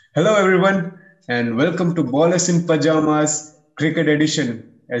Hello, everyone, and welcome to Ballers in Pajamas Cricket Edition.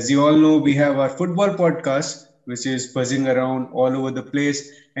 As you all know, we have our football podcast, which is buzzing around all over the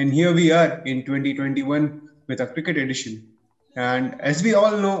place. And here we are in 2021 with a cricket edition. And as we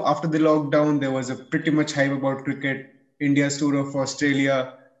all know, after the lockdown, there was a pretty much hype about cricket, India's tour of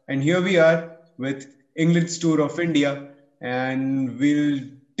Australia. And here we are with England's tour of India. And we'll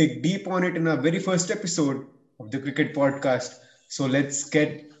dig deep on it in our very first episode of the cricket podcast. So let's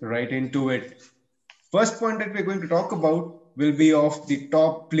get right into it. First point that we're going to talk about will be of the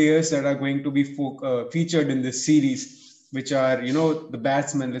top players that are going to be featured in this series, which are, the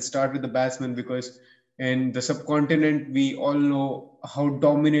batsmen. Let's start with the batsmen because in the subcontinent, we all know how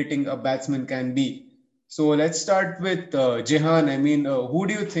dominating a batsman can be. So let's start with Jehan. Who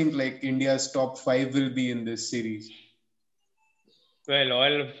do you think like India's top five will be in this series?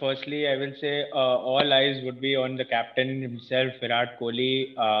 Firstly, I will say all eyes would be on the captain himself, Virat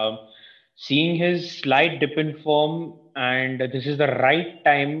Kohli. Seeing his slight dip in form, and this is the right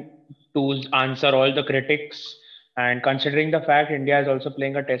time to answer all the critics. And considering the fact India is also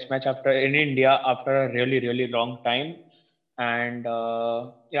playing a test match in India after a really, really long time. And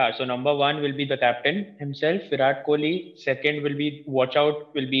yeah, so number one will be the captain himself, Virat Kohli. Second will be watch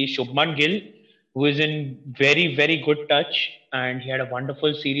out will be Shubman Gill, who is in very, very good touch, and he had a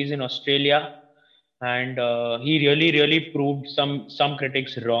wonderful series in Australia. And he really, really proved some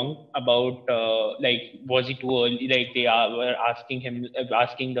critics wrong about like was he too early? Like were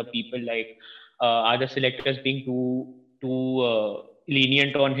asking the people like are the selectors being too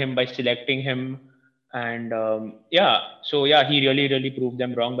lenient on him by selecting him? And yeah, he really, really proved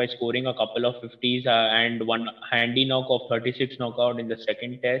them wrong by scoring a couple of 50s and one handy knock of 36 knockout in the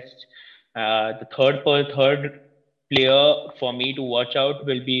second test. The third player for me to watch out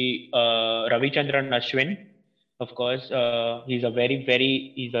will be Ravichandran Ashwin. Of course, he's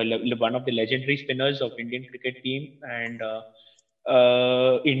one of the legendary spinners of Indian cricket team, and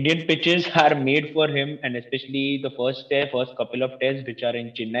Indian pitches are made for him, and especially the first couple of tests which are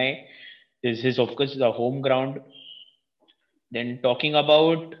in Chennai. This is of course the home ground. Then talking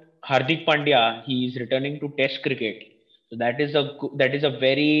about Hardik Pandya, he is returning to Test cricket. So that is a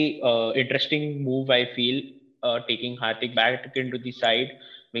very interesting move. I feel taking Hardik back into the side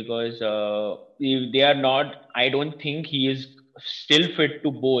because if they are not. I don't think he is still fit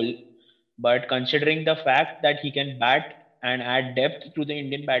to bowl. But considering the fact that he can bat and add depth to the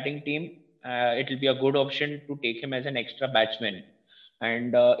Indian batting team, it will be a good option to take him as an extra batsman.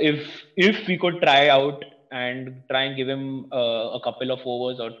 And if we could try out and try and give him a couple of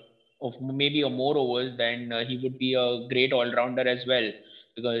overs or of maybe a more overs, then he would be a great all rounder as well.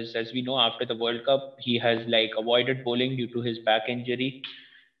 Because as we know, after the World Cup, he has like avoided bowling due to his back injury.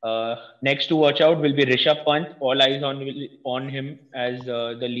 Next to watch out will be Rishabh Pant. All eyes on him as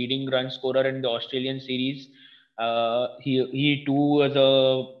the leading run scorer in the Australian series. He too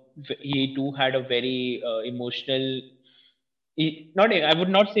had a very emotional. Not I would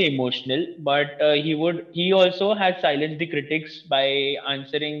not say emotional, but he also has silenced the critics by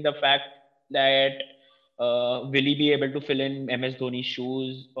answering the fact that will he be able to fill in MS Dhoni's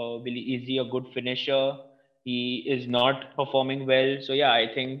shoes, or is he a good finisher? He is not performing well, so yeah, I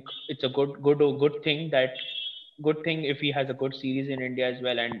think it's a good thing if he has a good series in India as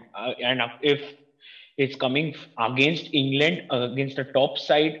well, and if it's coming against England, against a top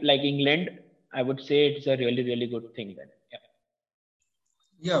side like England, I would say it's a really, really good thing then. Yeah.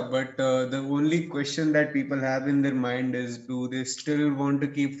 Yeah, but the only question that people have in their mind is, do they still want to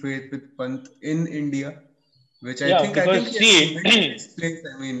keep faith with Pant in India? Which I Yeah, think, because he has see, cemented his place.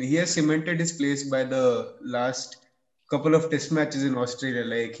 He has cemented his place by the last couple of Test matches in Australia.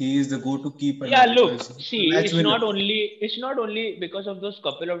 Like he is the go-to keeper yeah, now because look, he's the see, match winner. it's not only because of those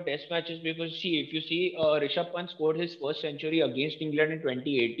couple of test matches. Because see, if you see, Rishabh Pant scored his first century against England in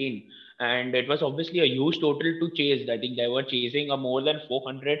 2018, and it was obviously a huge total to chase. I think they were chasing a more than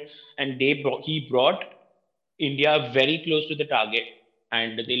 400, and he brought India very close to the target,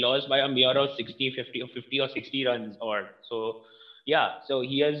 and they lost by a mere of 60, 50, or 50 or 60 runs. Or so, yeah. So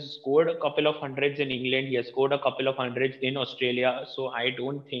he has scored a couple of hundreds in England. He has scored a couple of hundreds in Australia. So I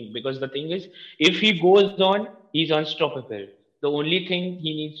don't think, because the thing is, if he goes on, he's unstoppable. The only thing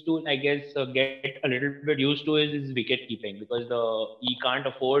he needs to, I guess, get a little bit used to is his wicket keeping, because he can't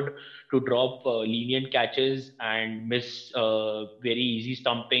afford to drop lenient catches and miss very easy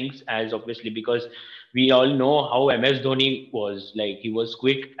stumpings, as obviously because we all know how MS Dhoni was. Like he was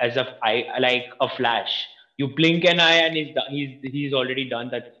quick as like a flash. You blink an eye and he's already done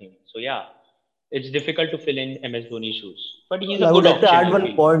that thing. So yeah, it's difficult to fill in MS Dhoni's shoes, but he's a I would good like to option, add I one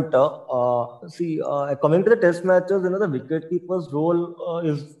feel. point. Coming to the test matches, the wicket keeper's role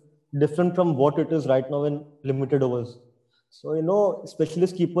is different from what it is right now in limited overs. So,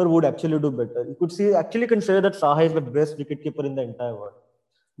 specialist keeper would actually do better. You could see, actually can say that Saha is the best wicket keeper in the entire world.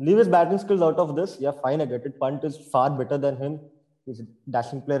 Leave his batting skills out of this. Yeah, fine, I get it. Punt is far better than him. He's a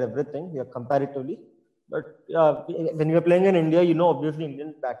dashing player, everything, yeah, comparatively. But when we are playing in India, obviously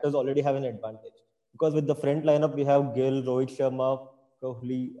Indian batters already have an advantage. Because with the front lineup, we have Gill, Rohit Sharma,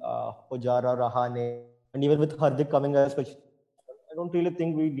 Kohli, Pujara, Rahane, and even with Hardik coming as a special, I don't really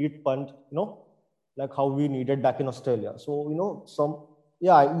think we need punt, like how we needed back in Australia. So,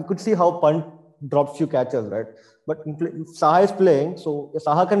 you could see how punt drops few catches, right? But if Saha is playing, so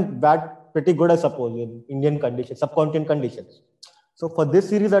Saha can bat pretty good, I suppose, in Indian conditions, subcontinent conditions. So for this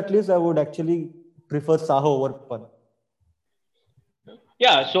series, at least, I would actually prefer Saha over punt.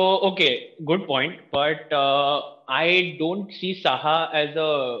 Yeah, so okay, good point. But I don't see Saha as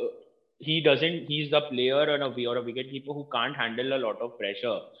he's the player or a wicket keeper who can't handle a lot of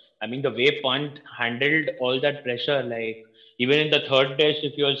pressure. I mean, the way Pant handled all that pressure, like even in the third test,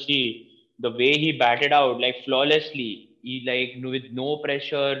 if you'll see the way he batted out, like flawlessly, he like with no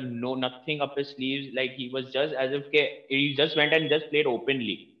pressure, no nothing up his sleeves, like he was just as if he just went and just played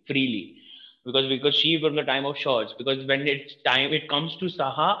openly, freely because she from the time of shots. Because when it comes to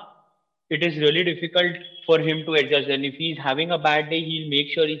Saha, it is really difficult for him to adjust. And if he's having a bad day, he'll make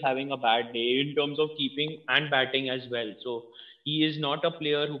sure he's having a bad day in terms of keeping and batting as well. So he is not a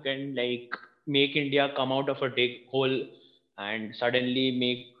player who can like make India come out of a dig hole and suddenly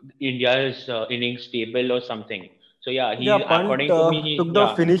make India's innings stable or something. So yeah, Yeah, he Pant according to me, took the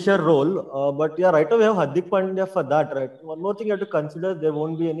yeah. finisher role, but yeah, right away we have Hardik Pandya for that, right? One more thing you have to consider: there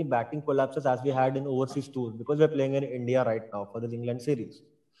won't be any batting collapses as we had in overseas tours because we're playing in India right now for the England series.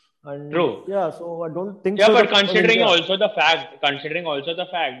 And True. yeah, so I don't think Yeah, so but that India. considering also the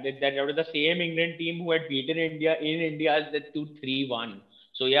fact that out of the same England team who had beaten India in India as the 2-3-1.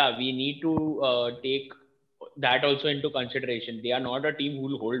 So yeah, we need to take that also into consideration. They are not a team who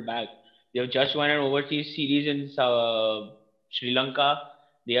will hold back. They have just won an overseas series in Sri Lanka.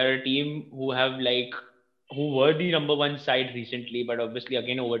 They are a team who were the number one side recently, but obviously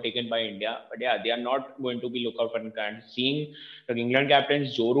again overtaken by India. But yeah, they are not going to be lookout for and seeing the England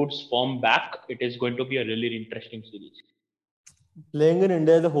captain's Joe Root's form back, it is going to be a really interesting series. Playing in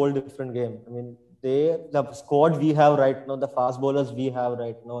India is a whole different game. I mean, the squad we have right now, the fast bowlers we have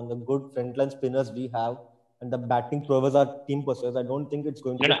right now, and the good frontline spinners we have, and the batting provers our team possesses. I don't think it's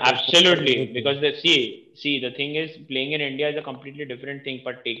going to No, be no, straightforward for any absolutely. team. Because the thing is, playing in India is a completely different thing.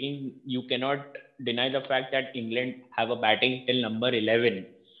 But you cannot deny the fact that England have a batting till number 11.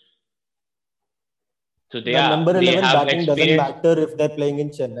 So The number they 11 have batting doesn't experience. matter if they're playing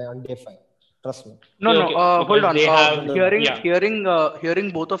in Chennai on day 5. Trust me. No, no. Okay, Hold because on. they have, yeah. Hearing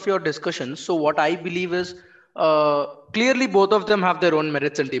both of your discussions. So what I believe is, clearly both of them have their own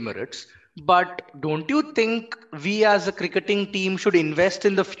merits and demerits. But don't you think we as a cricketing team should invest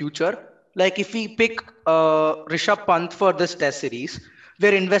in the future? Like if we pick Rishabh Pant for this Test series,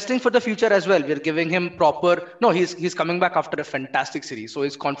 we're investing for the future as well. We're giving him proper. No, he's coming back after a fantastic series, so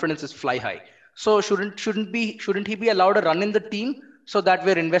his confidence is fly high. So shouldn't he be allowed a run in the team so that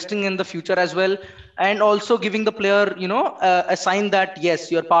we're investing in the future as well, and also giving the player a sign that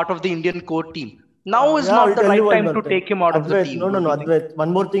yes, you're part of the Indian core team. Now is Yeah, I'll not the tell you right one time more to thing. take him out of the Advait, team. no, no, Don't no, you think? Advait.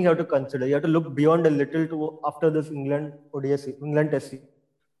 One more thing you have to consider. You have to look beyond a little to after this England ODS, England Test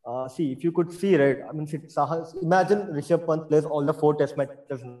series. See, if you could see, right? I mean, imagine Rishabh Pant plays all the 4 Test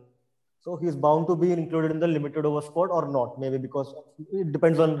matches now. So he's bound to be included in the limited over squad or not, maybe because it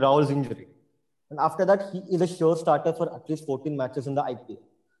depends on Rahul's injury. And after that, he is a sure starter for at least 14 matches in the IPL.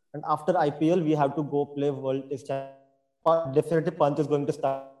 And after IPL, we have to go play World Test Championship. Definitely, Pant is going to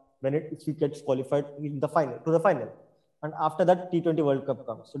start if he gets qualified in the final. And after that, T20 World Cup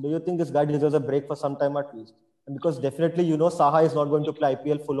comes. So, do you think this guy deserves a break for some time at least? And because definitely, Saha is not going to play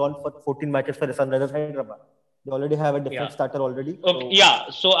IPL full on for 14 matches for the Sunrisers Hyderabad. They already have a Yeah. different starter already. Okay, yeah.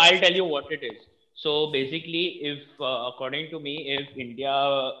 So I'll tell you what it is. So basically, if according to me, if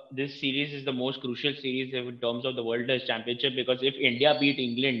India, this series is the most crucial series in terms of the World Test Championship, because if India beat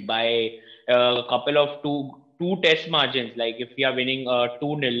England by a couple of two test margins, like if we are winning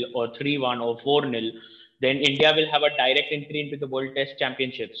 2-0 or 3-1 or 4-0, then India will have a direct entry into the World Test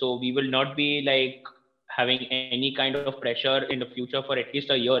Championship. So we will not be like having any kind of pressure in the future for at least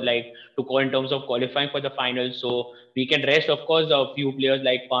a year, like to go in terms of qualifying for the finals. So we can rest, of course, a few players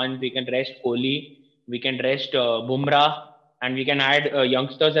like Pant. We can rest Kohli. We can rest Bumrah, and we can add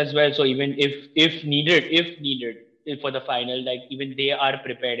youngsters as well. So even if for the final, like even they are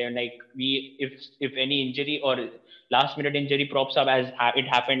prepared, and like if any injury or last minute injury props up as it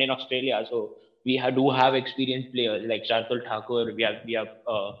happened in Australia, so we do have experienced players like Shardul Thakur. We have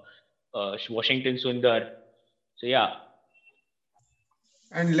Washington Sundar. So yeah.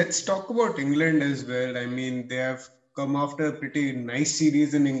 And let's talk about England as well. I mean, they have come after a pretty nice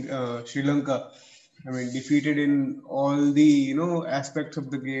series in Sri Lanka. I mean, defeated in all the aspects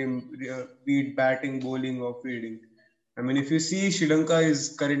of the game, be it batting, bowling, or fielding. I mean, if you see, Sri Lanka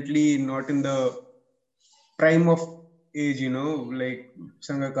is currently not in the prime of age, like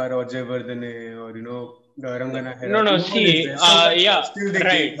Sangakkara or Jayawardene or the Rangana No, Hera. no. No one is See, there. So, but yeah, still they came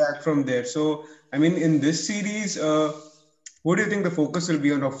right. back from there. So, I mean, in this series, what do you think the focus will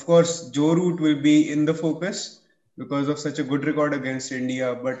be on? Of course, Joe Root will be in the focus because of such a good record against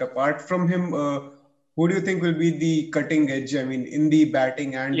India. But apart from him, who do you think will be the cutting edge? I mean, in the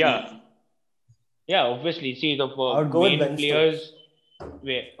batting and Yeah, bowling. yeah. Obviously, see the I would go with main Ben Stokes. players.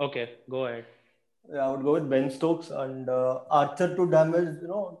 Wait, okay, go ahead. Yeah, I would go with Ben Stokes and Archer to damage,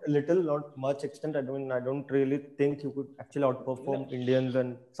 a little, not much extent. I don't really think you could actually outperform Indians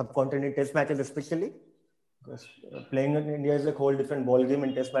and subcontinent test matches, especially because playing in India is like a whole different ball game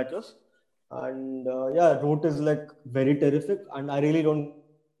in test matches. And yeah, Root is like very terrific, and I really don't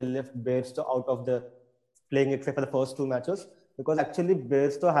left Bairstow out of the playing except for the first two matches because actually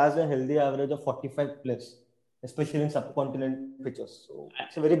Bairstow has a healthy average of 45 plus, especially in subcontinent pitches. So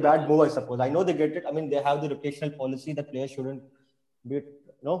it's a very bad move, I suppose. I know they get it. I mean, they have the rotational policy that players shouldn't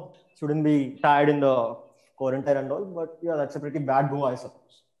shouldn't be tired in the quarantine and all. But yeah, that's a pretty bad move, I suppose.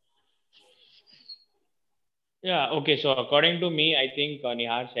 Yeah, okay. So according to me, I think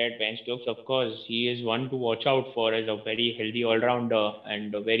Nihar said Ben Stokes. Of course, he is one to watch out for as a very healthy all-rounder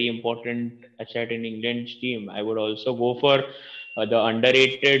and a very important asset in England's team. I would also go for the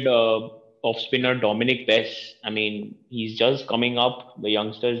underrated off-spinner Dominic Bess. I mean, he's just coming up. The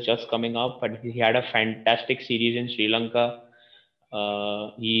youngster is just coming up, but he had a fantastic series in Sri Lanka.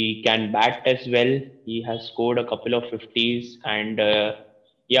 He can bat as well. He has scored a couple of 50s, and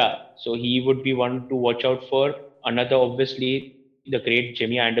yeah, so he would be one to watch out for. Another, obviously, the great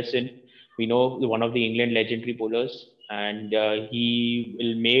Jimmy Anderson. We know one of the England legendary bowlers, and he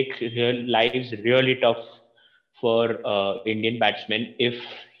will make real lives really tough for Indian batsmen if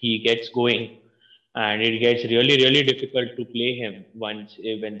he gets going, and it gets really really difficult to play him once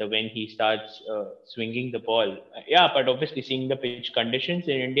when he starts swinging the ball. Yeah, but obviously seeing the pitch conditions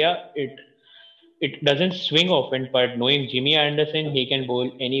in India, it doesn't swing often, but knowing Jimmy Anderson, he can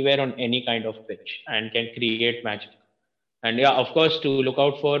bowl anywhere on any kind of pitch and can create magic. And yeah, of course, to look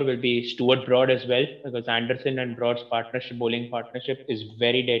out for will be Stuart Broad as well, because Anderson and Broad's partnership, bowling partnership, is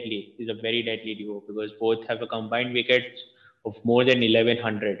very deadly. Is a very deadly duo because both have a combined wicket of more than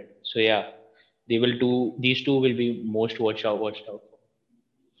 1100. So yeah, they will do. These two will be most watched out for.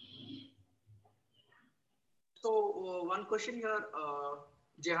 So one question here,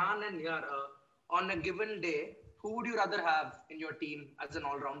 Jehan and here, on a given day, who would you rather have in your team as an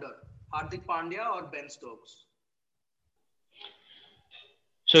all-rounder, Hardik Pandya or Ben Stokes?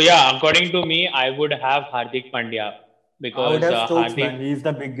 So yeah, according to me, I would have Hardik Pandya I would because have Stokes, man. Hardik. He's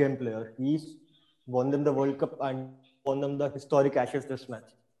the big game player. He's won them the World Cup and won them the historic Ashes Test match.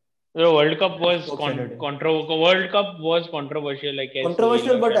 The World Cup was Stokes any day. World Cup was controversial, I guess. So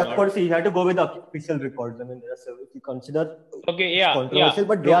Controversial, but of cannot. course he had to go with the official records. I mean, if you consider Okay, it's yeah, yeah, controversial,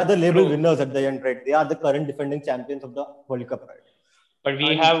 but they true, are the label true. winners at the end, right? They are the current defending champions of the World Cup, right? But we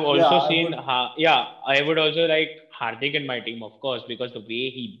And have yeah, also I seen, would. yeah, I would also like Hardik in my team, of course, because the way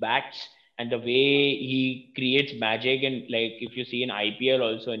he bats and the way he creates magic, and like if you see in IPL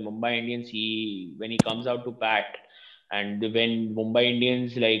also in Mumbai Indians, he when he comes out to bat, and when Mumbai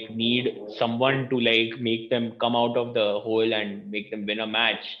Indians like need someone to like make them come out of the hole and make them win a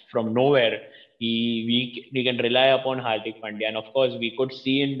match from nowhere, we can rely upon Hardik Pandya. And of course, we could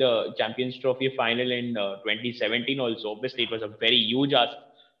see in the Champions Trophy final in 2017 also. Obviously, it was a very huge ask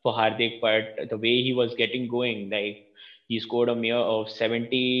for Hardik, but the way he was getting going, like he scored a mere of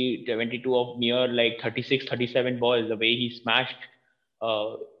 70, 72 of mere like 36, 37 balls. The way he smashed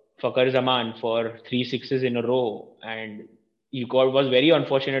uh, Fakar Zaman for three sixes in a row, and was very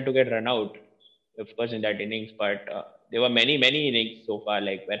unfortunate to get run out, of course, in that innings. But there were many innings so far,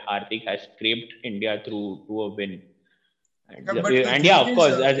 like where Hardik has scraped India through to a win. Yeah, but the And yeah, thing of is,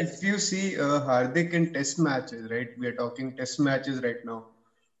 course, as if you see Hardik in test matches, right? We are talking test matches right now.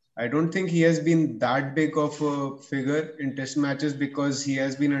 I don't think he has been that big of a figure in test matches because he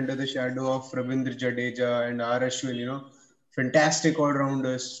has been under the shadow of Ravindra Jadeja and R. Ashwin, fantastic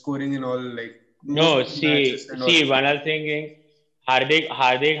all-rounders scoring in all like most no, of the matches and all. see, one other thing,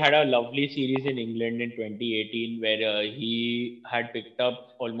 Hardik had a lovely series in England in 2018 where he had picked up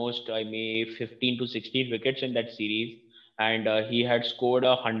almost, I mean, 15 to 16 wickets in that series, and he had scored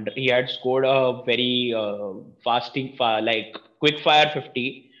 100. He had scored a very like quick fire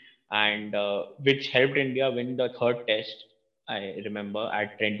 50, and which helped India win the third test. I remember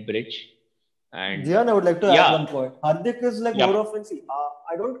at Trent Bridge. And Jian, I would like to add yeah, one point. Hardik is like yeah, more offensive.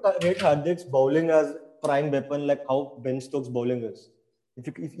 I don't rate Hardik's bowling as prime weapon like how Ben Stokes' bowling is.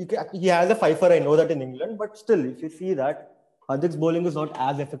 He has a fifer, I know that in England, but still, if you see that, Hardik's bowling is not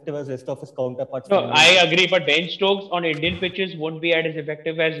as effective as rest of his counterparts. no, I agree. But Ben Stokes on Indian pitches won't be as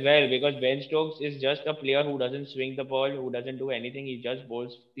effective as well, because Ben Stokes is just a player who doesn't swing the ball, who doesn't do anything. He just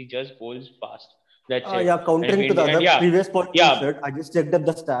bowls. He just bowls fast. That's it. Yeah, countering to the other previous point you yeah, said, I just checked up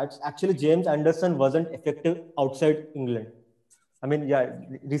the stats. Actually, James Anderson wasn't effective outside England. I mean, yeah,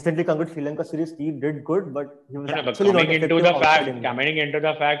 recently concluded Sri Lanka series, he did good, but he was actually not effective outside England. Coming into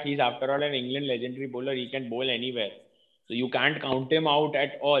the fact, he's after all an England legendary bowler. He can bowl anywhere. So you can't count him out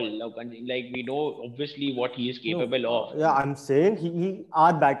at all. Like we know obviously what he is capable of. Yeah, I'm saying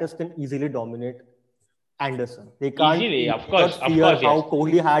our batters can easily dominate Anderson. They can't easily, of course. How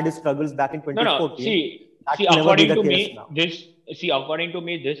Kohli had his struggles back in 2014. See, according to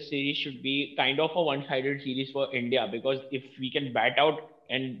me, this series should be kind of a one-sided series for India, because if we can bat out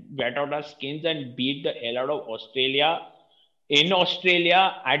our skins and beat the hell out of Australia in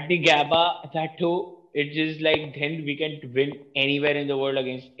Australia at the Gabba, that too, it is like then we can win anywhere in the world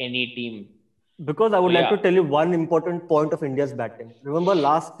against any team. Because I would like to tell you one important point of India's batting. Remember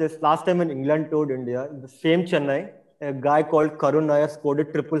last time when England toured India, in the same Chennai, a guy called Karun Nair scored a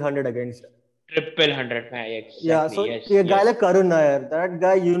 100 against them. 100, exactly. Yeah, so a guy like Karun Nair, that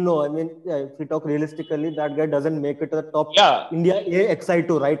guy, I mean, if we talk realistically, that guy doesn't make it to the top. Yeah. India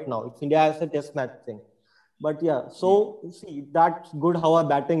XI2 right now. India has a test match thing. But yeah, so see, that's good how our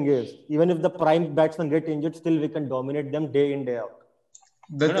batting is. Even if the prime batsmen get injured, still we can dominate them day in, day out.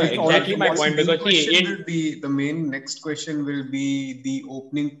 Exactly my point, because the main next question will be the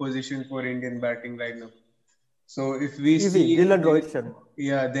opening position for Indian batting right now. So if we see Rohit Sharma.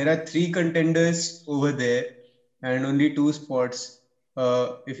 Yeah, there are 3 contenders over there and only 2 spots.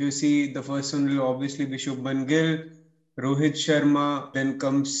 If you see, the first one will obviously be Shubman Gill, Rohit Sharma, then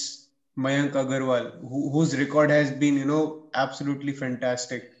comes Mayank Agarwal, whose record has been, absolutely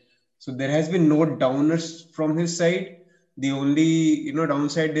fantastic. So there has been no downers from his side. The only,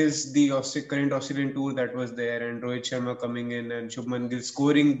 downside is the current Australian tour that was there, and Rohit Sharma coming in and Shubman Gill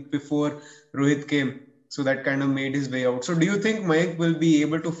scoring before Rohit came. So that kind of made his way out. So do you think Mayank will be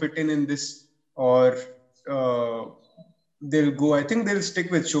able to fit in this, or they'll go? I think they'll stick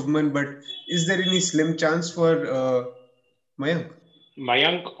with Shubman, but is there any slim chance for Mayank?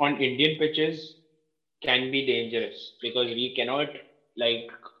 Mayank on Indian pitches can be dangerous, because we cannot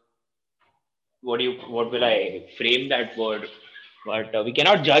what will I frame that word? But we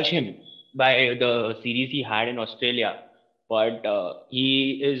cannot judge him by the series he had in Australia. But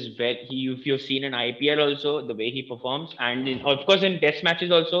he is if you've seen in IPL also, the way he performs, and of course in test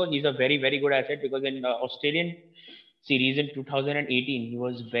matches also, he's a very, very good asset, because in the Australian series in 2018, he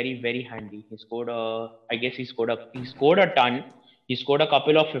was very, very handy. He scored he scored a ton. He scored a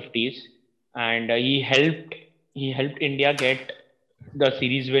couple of 50s, and he helped India get the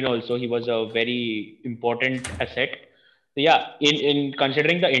series win also. He was a very important asset. So yeah, in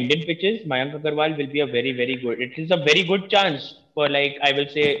considering the Indian pitches, Mayank Agarwal will be a very, very good. It is a very good chance for I will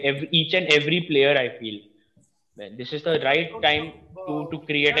say each and every player. I feel this is the right time to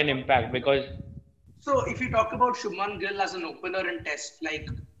create an impact, because. So if you talk about Shubman Gill as an opener in test,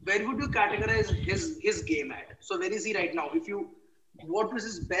 where would you categorize his game at? So where is he right now? What was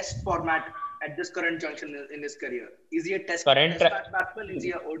his best format at this current junction in his career? Is he a test batsman? Is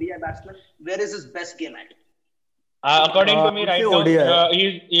he an ODI batsman? Where is his best game at? According to me, right now,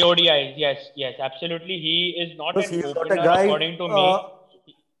 he's ODI. Yes, absolutely. He is not an opener. According to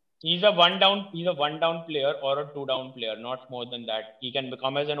me, he's a one down player or a 2 down player, not more than that. He can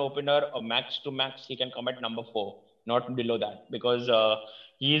become as an opener, or max to max, he can come at number 4, not below that, because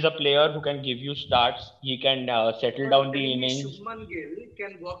he is a player who can give you starts. He can settle down the innings. Shubman Gill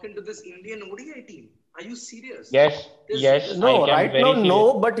can walk into this Indian ODI team. Are you serious? Yes. No, right now,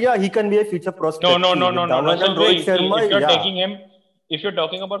 no. But yeah, he can be a future prospect. No. If you're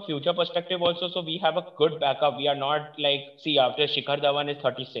talking about future perspective also, so we have a good backup. We are not after Shikhar Dhawan is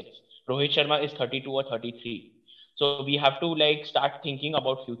 36, Rohit Sharma is 32 or 33. So we have to start thinking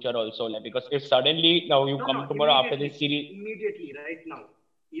about future also, because if suddenly now you come tomorrow after this series. Immediately,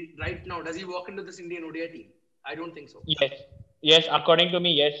 right now, does he walk into this Indian ODI team? I don't think so. Yes, according to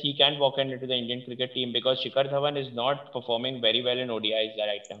me, yes, he can walk into the Indian cricket team, because Shikhar Dhawan is not performing very well in ODIs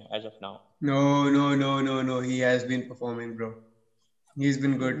right now, as of now. No. He has been performing, bro. He's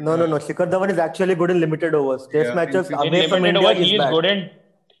been good. No. Shikhar Dhawan is actually good in limited overs. Test matches away from India, he is good in.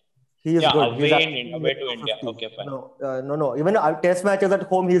 He is Yeah, good. He's away in actually away mid to India. 250s. Okay, fine. No. Even test matches at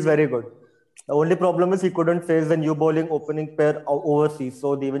home, he's very good. The only problem is he couldn't face the new bowling opening pair overseas,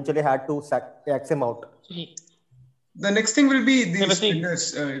 so they eventually had to sax him out. The next thing will be the Never see.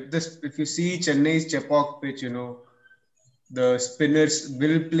 spinners. If you see Chennai's Chepauk pitch, the spinners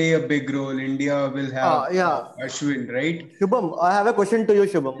will play a big role. India will have Yeah. Ashwin, right? Shubham, I have a question to you,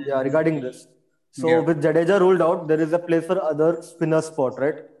 Shubham, yeah, regarding this. So Yeah. with Jadeja ruled out, there is a place for other spinner spot,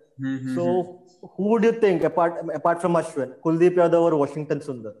 right? Mm-hmm. So who would you think apart from Ashwin, Kuldeep Yadav or Washington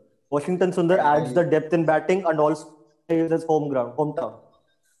Sundar? Washington Sundar adds the depth in batting and also plays his hometown.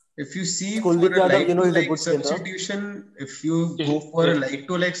 If you see Plus for Kuldeep a Yadav, he's a like-to-like good spinner. substitution, if you Is, go for a is,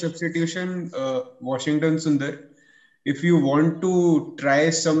 like-to-like substitution, Washington Sundar, if you want to try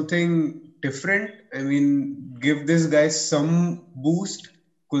something different, I mean, give this guy some boost,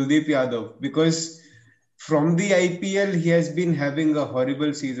 Kuldeep Yadav, because from the IPL, he has been having a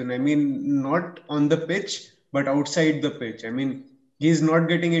horrible season. I mean, not on the pitch, but outside the pitch. I mean, he's not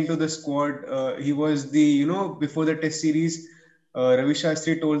getting into the squad. He was before the test series, Ravi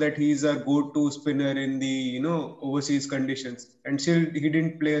Shastri told that he's our go-to spinner in the, overseas conditions. And still, he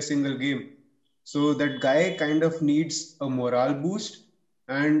didn't play a single game. So that guy kind of needs a morale boost.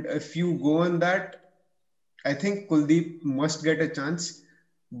 And if you go on that, I think Kuldeep must get a chance.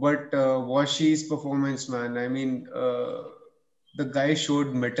 But Washi's performance, man, I mean, the guy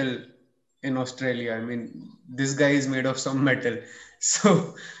showed metal in Australia. I mean, this guy is made of some metal.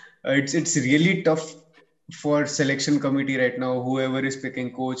 So it's really tough for selection committee right now, whoever is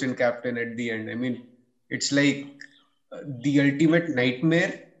picking coach and captain at the end. I mean, it's like the ultimate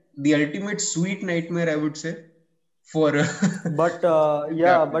nightmare, the ultimate sweet nightmare, I would say, for But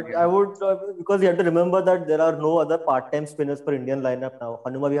captain. but I would because you have to remember that there are no other part-time spinners for Indian lineup now.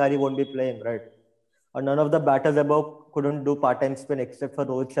 Hanuma Vihari won't be playing, right? And none of the batters above couldn't do part-time spin except for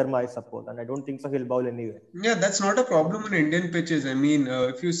Rohit Sharma, I suppose. And I don't think so he'll bowl anyway. Yeah, that's not a problem on Indian pitches. I mean,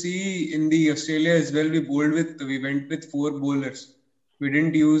 if you see in the Australia as well, we went with four bowlers. We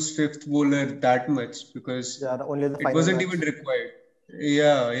didn't use fifth bowler that much because Yeah, only the it final wasn't match. even required.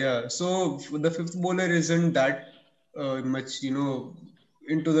 Yeah. So the fifth bowler isn't that much,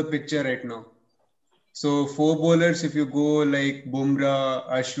 into the picture right now. So four bowlers, if you go like Bumrah,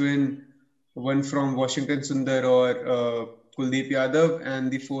 Ashwin, one from Washington Sundar or Kuldeep Yadav, and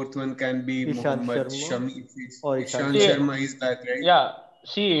the fourth one can be Ishant Mohammad Sharma Shami. or Ishant Ishant see, Sharma. Sharma is back, right? yeah.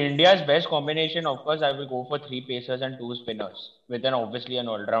 See, India's best combination, of course, I will go for three pacers and two spinners, with obviously an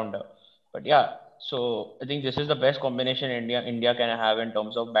all-rounder. But yeah, so I think this is the best combination India can have in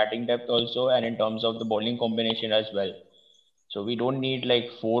terms of batting depth also, and in terms of the bowling combination as well. So we don't need like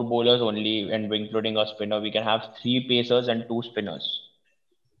four bowlers only, and including a spinner. We can have three pacers and two spinners.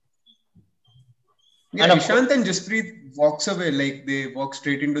 Yeah, And of course, Ishant and Jasprit walks away like they walk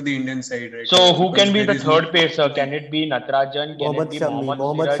straight into the Indian side right so now who can because be there the is no third pacer? Can competition. it be Natarajan? Can it Mohammad be Shami. Mohammad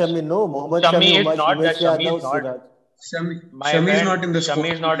Mohammad Siraj? Shami, no. Mohammad Shami, Shami is not. Umesh Shami is Yadav, not. Siraj. My Shami is friend, not in the Shami squad.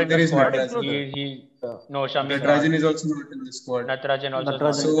 is not in There the is squad. Natarajan. Yeah. No, Shami is not. Natarajan is also not in the squad. Natarajan also is not Natarajan in is the in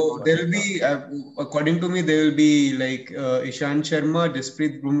the So squad. squad. there'll be, according to me, there will be like Ishant Sharma,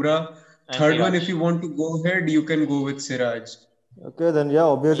 Jasprit Bumrah. And Third one, Siraj. if you want to go ahead, you can go with Siraj. Okay, then yeah,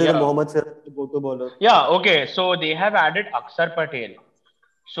 obviously the Yeah. Mohammad Siraj is the go-to bowler. Yeah, okay. So they have added Akshar Patel.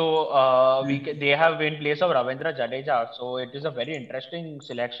 So they have in place of Ravindra Jadeja. So it is a very interesting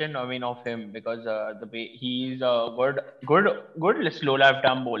selection. I mean, of him because the way he is a good slow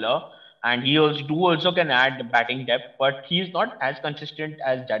left-arm bowler, and he also can add batting depth, but he is not as consistent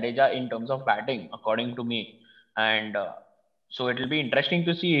as Jadeja in terms of batting, according to me. And so it will be interesting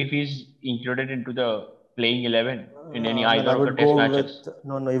to see if he's included into the playing 11 in any Then either I of the would test go matches. with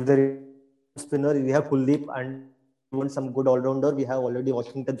no. If there is a spinner, we have Kuldeep, and if you want some good all-rounder, we have already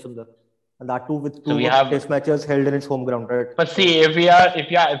Washington Sundar, and that too with So we two have. test matches held in its home ground, right? But So see, if we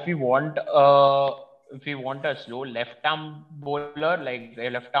want a slow left arm bowler, like a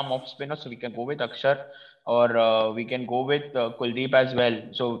left arm off spinner, so we can go with Akshar, or we can go with Kuldeep as well.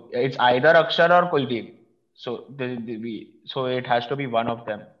 So it's either Akshar or Kuldeep. So so it has to be one of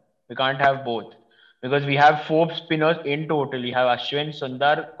them. We can't have both because we have four spinners in total. We have Ashwin,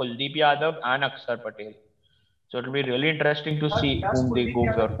 Sundar, Kuldeep Yadav, and Akshar Patel. So it'll be really interesting to see Does whom they Kuldeep go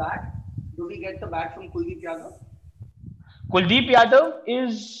Yadav for. bat? Do we get the bat from Kuldeep Yadav? Kuldeep Yadav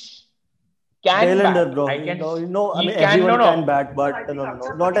is can tailender, bat. bro. I can. I He mean, can. No, everyone no, can bat, but I think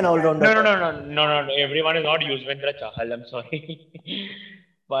not an all-rounder no, no, bat. no, no, no, no. Everyone is not Yuzvendra Chahal. I'm sorry.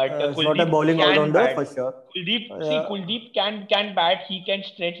 But It's not a Kuldeep bowling can all-rounder bat. for sure. Kuldeep can bat. He can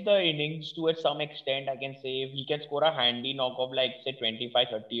stretch the innings to some extent. I can say he can score a handy knock of like say 25,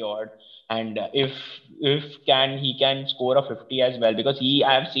 30 odd, and he can score a 50 as well because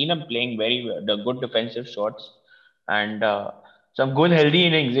I have seen him playing very well, the good defensive shots and some good healthy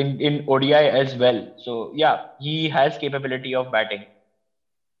innings in ODI as well. So yeah, he has capability of batting.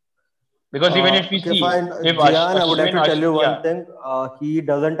 Because even if we Okay, see, fine. if Jian, I would have Ashwin, to tell you one yeah, thing. He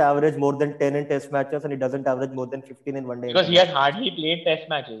doesn't average more than 10 in test matches and he doesn't average more than 15 in one day because he has international. hardly played test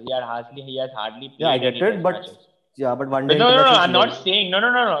matches. He has hardly Yeah, I played get any it, test but matches. yeah, but one day But no, international is I'm not low. saying,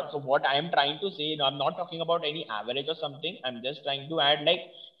 no. So what I am trying to say, no, I'm not talking about any average or something. I'm just trying to add like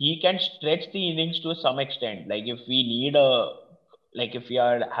he can stretch the innings to some extent. Like if we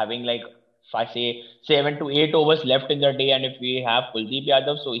are having like, if I say 7 to 8 overs left in the day, and if we have Kuldeep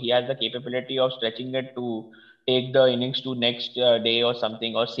Yadav, so he has the capability of stretching it to take the innings to next day or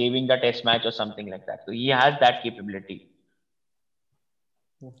something, or saving the test match or something like that. So he has that capability.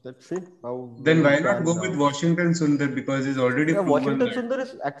 Let's see how Then will why it not pan go with out. Washington Sundar because he's already Yeah, proven Washington that. Sundar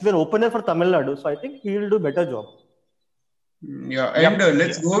is actually an opener for Tamil Nadu, so I think he'll do better job. Yeah, and Yep.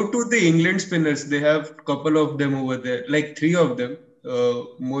 let's go to the England spinners. They have a couple of them over there, like three of them.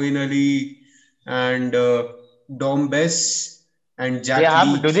 Moeen Ali and Dom Bess and They Jack have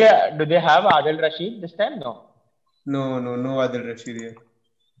Leach. do they have Adil Rashid this time? No. No other Rashid here.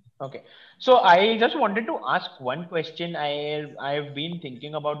 Okay. So I just wanted to ask one question. I've been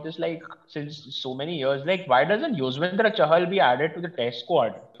thinking about this like since so many years. Like, why doesn't Yuzvendra Chahal be added to the Test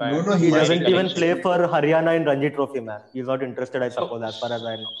squad? No, He he To my has doesn't even recollection. play been. for Haryana in Ranji Trophy, man. He's not interested, I So suppose, as far as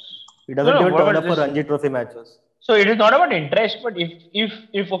I know. He no, doesn't no. even What turn about up for this? Ranji Trophy matches. So it is not about interest, but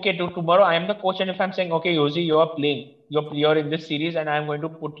if okay, tomorrow I am the coach, and if I'm saying okay, Yosi, you are playing, you're in this series, and I'm going to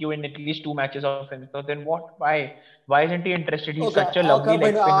put you in at least 2 matches of him. So then what? Why isn't he interested? He's Okay, such a lovely fine.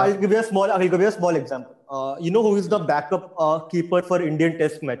 leg spinner. I'll give you a small example. You know who is the backup keeper for Indian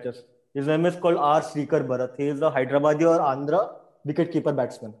Test matches? His name is called R. Srikar Bharat. He is a Hyderabadi or Andhra wicket-keeper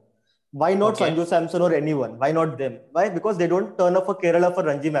batsman. Why not Okay. Sanju Samson or anyone? Why not them? Why? Because they don't turn up for Kerala for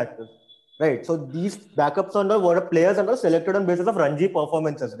Ranji matches, right? So these backups were players and are selected on basis of Ranji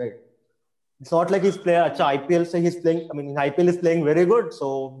performances, right? It's not like he's playing IPL. Say he's playing. I mean, in IPL is playing very good,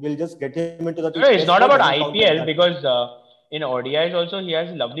 so we'll just get him into the No, it's Test not squad. about Doesn't count like IPL that. because in ODIs also he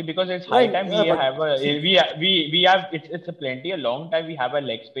has lovely because it's high Right? time Yeah, we but have a see, we have it's a plenty a long time we have a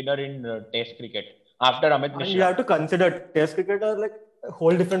leg spinner in Test cricket after Amit and you Mishra. have to consider Test cricket are like a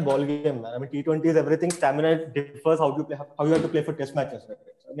whole different ball game, man. I mean, T20 is everything. Stamina differs. How you play, how you have to play for Test matches. Right?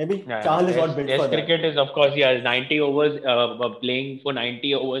 So maybe Yeah, Chahal is not built for Test that. cricket is of course 90 overs playing for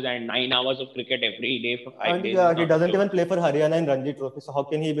 90 overs and 9 hours of cricket every day for five And days is he not a doesn't joke. even play for Haryana in Ranji Trophy. So how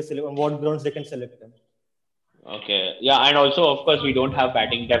can he be selected? On what grounds they can select him? Okay, yeah, and also of course we don't have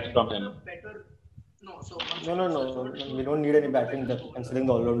batting depth from him. No, so one No, second. no, no. We don't need any batting depth considering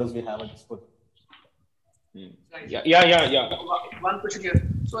the all-rounders we have at this point. Right. Yeah. One question here.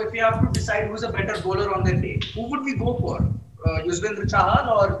 So if you have to decide who's a better bowler on their day, who would we go for? Yuzvendra Chahal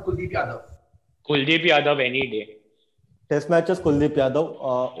or Kuldeep Yadav? Kuldeep Yadav any day. Test matches, Kuldeep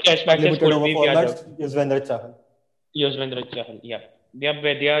Yadav. Test matches Limited over Kuldeep formats, Yadav. Yuzvendra Chahal. Yuzvendra Chahal, yeah.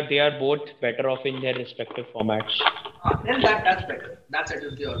 They are both better off in their respective formats. Then that's better. That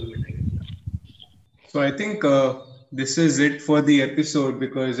settles the argument, I guess. So I think this is it for the episode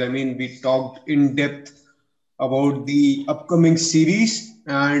because I mean we talked in depth about the upcoming series,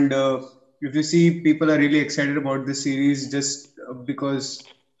 and if you see, people are really excited about this series just because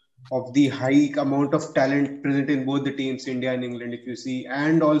of the high amount of talent present in both the teams, India and England. If you see,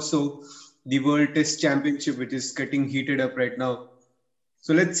 and also the World Test Championship, which is getting heated up right now.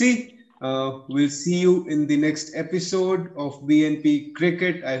 So let's see. We'll see you in the next episode of BNP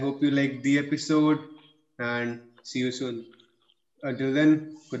Cricket. I hope you liked the episode and see you soon. Until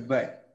then, goodbye.